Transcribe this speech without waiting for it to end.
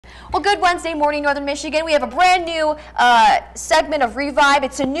Well, good Wednesday morning, Northern Michigan. We have a brand new segment of ReVibe.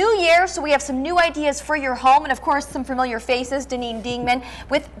 It's a new year, so we have some new ideas for your home, and of course, some familiar faces. Dinine Dingeman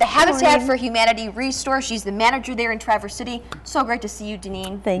with the Habitat for Humanity Restore. She's the manager there in Traverse City. So great to see you,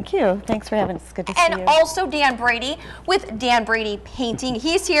 Dinine. Thank you. Thanks for having us. Good to see you. And also Dan Brady with Dan Brady Painting.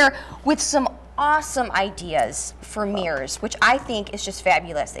 He's here with some awesome ideas for mirrors, which I think is just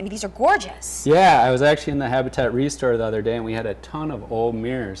fabulous. I mean, these are gorgeous. Yeah, I was actually in the Habitat Restore the other day, and we had a ton of old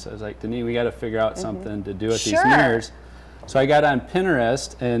mirrors. I was like, Denise, we got to figure out something to do with these mirrors. So I got on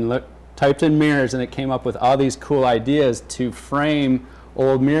Pinterest and typed in mirrors, and it came up with all these cool ideas to frame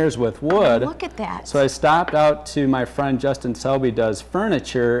old mirrors with wood. Oh, look at that. So I stopped out to my friend Justin Selby does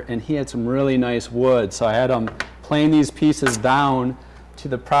furniture, and he had some really nice wood. So I had him plane these pieces down to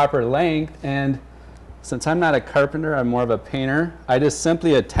the proper length, and since I'm not a carpenter, I'm more of a painter, I just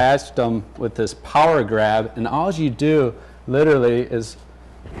simply attached them with this power grab, and all you do literally is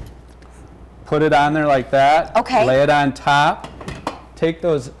put it on there like that, lay it on top, take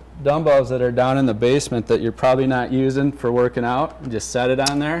those dumbbells that are down in the basement that you're probably not using for working out, and just set it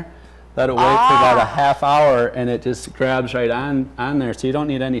on there, let it wait for about a half hour, and it just grabs right on there, so you don't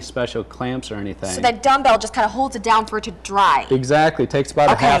need any special clamps or anything. So that dumbbell just kind of holds it down for it to dry. Exactly. It takes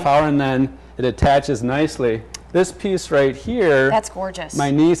about a half hour, and then it attaches nicely. This piece right here, that's gorgeous.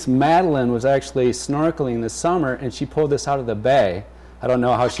 My niece Madeline was actually snorkeling this summer, and she pulled this out of the bay. I don't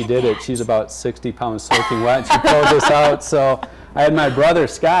know how she did it. She's about 60 pounds soaking wet, and she pulled this out. So I had my brother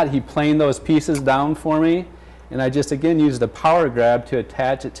Scott, he planed those pieces down for me, and I just again used the power grab to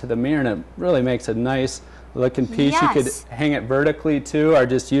attach it to the mirror, and it really makes a nice looking piece. You could hang it vertically too, or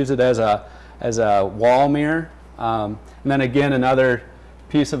just use it as a wall mirror. And then again, another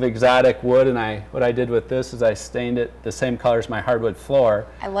piece of exotic wood, and what I did with this is I stained it the same color as my hardwood floor.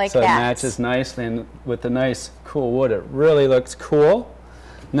 I like that. So it matches nicely, and with the nice cool wood, it really looks cool.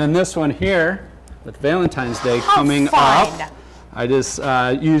 And then this one here, with Valentine's Day coming up, I just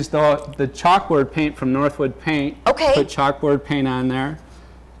used the chalkboard paint from Northwood Paint. Put chalkboard paint on there.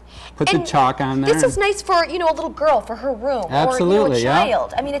 Put the chalk on there. This is nice for, you know, a little girl for her room. Absolutely, or, you know, a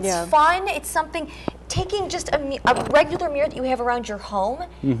child. I mean, it's fun. It's something, taking just a regular mirror that you have around your home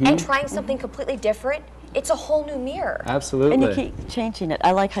and trying something completely different. It's a whole new mirror. Absolutely. And you keep changing it.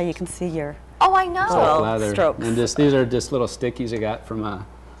 I like how you can see your I know. strokes. And these are just little stickies I got from a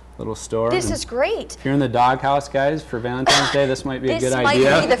little store. This is great. If you're in the doghouse, guys, for Valentine's Day, this might be a good idea.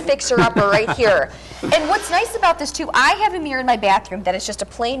 This might be the fixer-upper right here. And what's nice about this, too, I have a mirror in my bathroom that is just a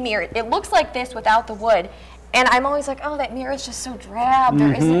plain mirror. It looks like this without the wood. And I'm always like, oh, that mirror is just so drab.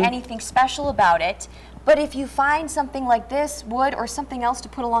 There isn't anything special about it. But if you find something like this, wood, or something else to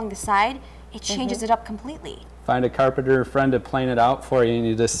put along the side, it changes it up completely. Find a carpenter friend to plane it out for you, and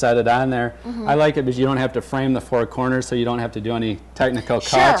you just set it on there. I like it because you don't have to frame the four corners, so you don't have to do any technical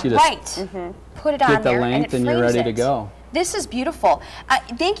cuts. You just put it on get the there length, and you're ready to go. This is beautiful.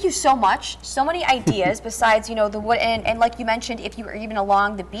 Thank you so much. So many ideas besides, you know, the wood, and like you mentioned, if you were even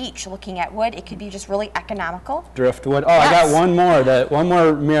along the beach looking at wood, it could be just really economical. Driftwood. Oh, I got one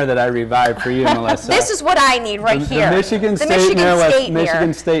more mirror that I revived for you, Melissa. This is what I need right here. The Michigan State mirror with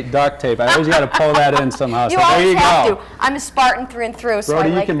Michigan State duct tape. I always got to pull that in somehow. You so there you have go. To. I'm a Spartan through and through, so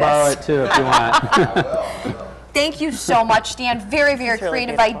Brody, I like you can borrow it too if you want. Thank you so much, Dan. Very, very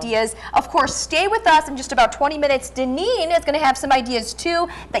creative ideas. Of course, stay with us in just about 20 minutes. Denine is going to have some ideas, too,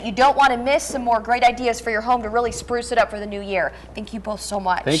 that you don't want to miss. Some more great ideas for your home to really spruce it up for the new year. Thank you both so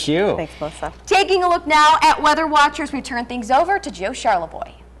much. Thank you. Thanks, Melissa. Taking a look now at Weather Watchers, we turn things over to Joe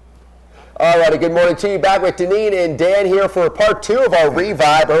Charleboy. All righty, good morning to you. Back with Denine and Dan here for part 2 of our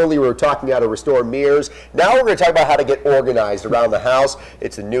ReVibe. Earlier we were talking how to restore mirrors. Now we're going to talk about how to get organized around the house.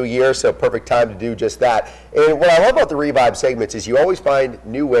 It's a new year, so perfect time to do just that. And what I love about the ReVibe segments is you always find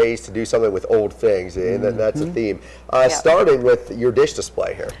new ways to do something with old things, and that's a theme. Starting with your dish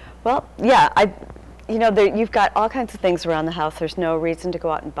display here. Well, yeah, you know, you've got all kinds of things around the house. There's no reason to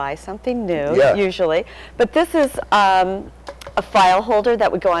go out and buy something new, usually. But this is a file holder that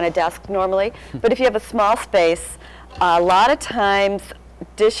would go on a desk normally. But if you have a small space, a lot of times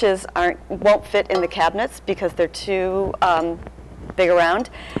dishes won't fit in the cabinets because they're too big around.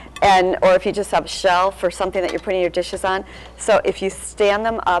 Or if you just have a shelf or something that you're putting your dishes on. So if you stand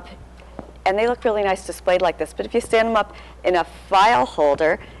them up, and they look really nice displayed like this, but if you stand them up in a file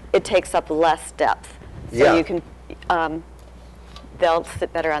holder, it takes up less depth. So you can, they'll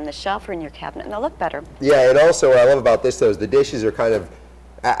sit better on the shelf or in your cabinet, and they'll look better. Yeah, and also what I love about this, though, is the dishes are kind of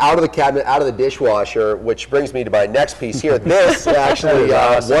out of the cabinet, out of the dishwasher, which brings me to my next piece here. This actually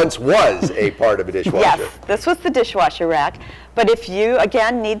once was a part of a dishwasher. Yes, this was the dishwasher rack. But if you,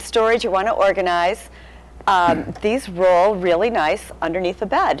 again, need storage, you want to organize, these roll really nice underneath the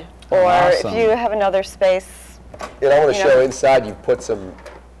bed. Or Awesome. if you have another space. And I want to show inside you've put some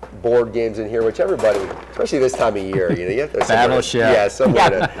board games in here, which everybody, especially this time of year, you have to Battleship. Yeah, somewhere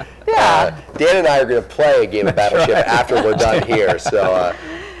to. Dan and I are going to play a game of Battleship after we're done here. So,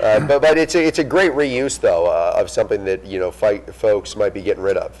 but it's a great reuse though of something that folks might be getting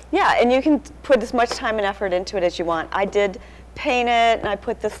rid of. Yeah, and you can put as much time and effort into it as you want. I did paint it, and I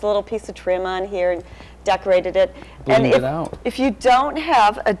put this little piece of trim on here and decorated it. Bloomed it out. If you don't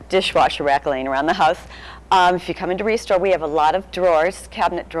have a dishwasher rack laying around the house, if you come into Restore, we have a lot of drawers,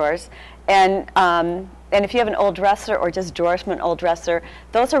 cabinet drawers, and if you have an old dresser or just drawers from an old dresser,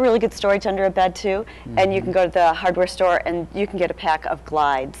 those are really good storage under a bed too. And you can go to the hardware store and you can get a pack of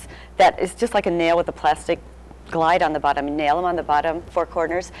glides that is just like a nail with a plastic glide on the bottom. You nail them on the bottom 4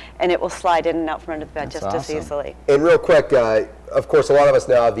 corners, and it will slide in and out from under the bed just as easily. And real quick, of course, a lot of us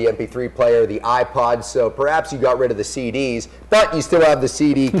now have the MP3 player, the iPod, so perhaps you got rid of the CDs, but you still have the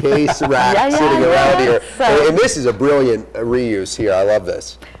CD case rack sitting around here. And this is a brilliant reuse here. I love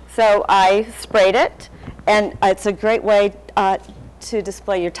this. So I sprayed it, and it's a great way to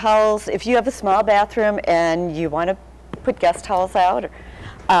display your towels. If you have a small bathroom and you want to put guest towels out,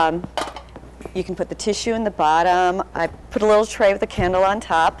 you can put the tissue in the bottom. I put a little tray with a candle on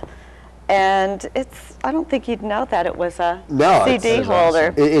top, and I don't think you'd know that it was a CD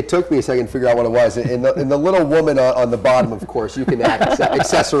holder. Awesome. It took me a second to figure out what it was. And the little woman on the bottom, of course, you can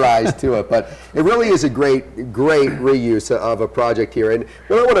accessorize to it. But it really is a great reuse of a project here. And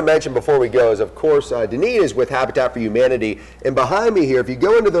what I want to mention before we go is, of course, Denine is with Habitat for Humanity. And behind me here, if you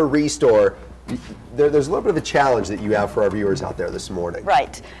go into the Restore, there's a little bit of a challenge that you have for our viewers out there this morning.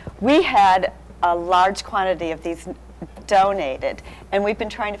 Right. We had a large quantity of these donated, and we've been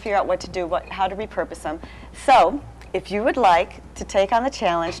trying to figure out what to do, how to repurpose them. So if you would like to take on the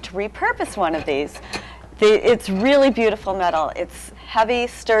challenge to repurpose one of these, it's really beautiful metal. It's heavy,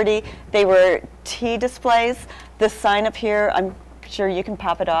 sturdy. They were T displays. This sign up here, I'm sure you can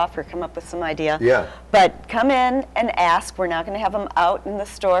pop it off or come up with some idea. Yeah. But come in and ask. We're not going to have them out in the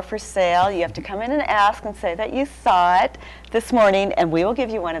store for sale. You have to come in and ask and say that you saw it this morning, and we will give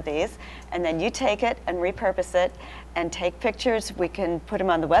you one of these. And then you take it and repurpose it and take pictures. We can put them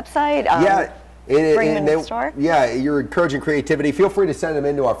on the website. Bring them in the store. Yeah, you're encouraging creativity. Feel free to send them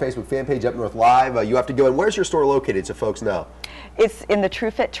into our Facebook fan page, Up North Live. You have to go in. Where's your store located so folks know? It's in the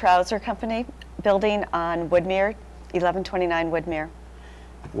True Fit Trouser Company building on Woodmere, 1129 Woodmere.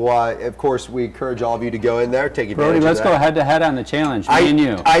 Well, of course, we encourage all of you to go in there, take advantage Brody, of that. let's go head-to-head on the challenge, me and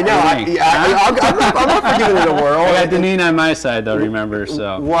you. I know. I'm not forgiving it in the world. I got Denine on my side, though, remember,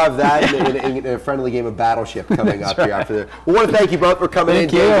 so. We'll have that in a friendly game of Battleship coming up here after the. We want to thank you both for coming in.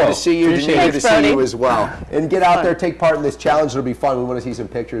 Good to see you. Denine, good to see you as well. And get out there, take part in this challenge. It'll be fun. We want to see some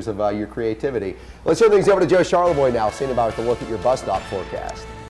pictures of your creativity. Let's turn things over to Joe Charleboy now, saying about the look at your bus stop forecast.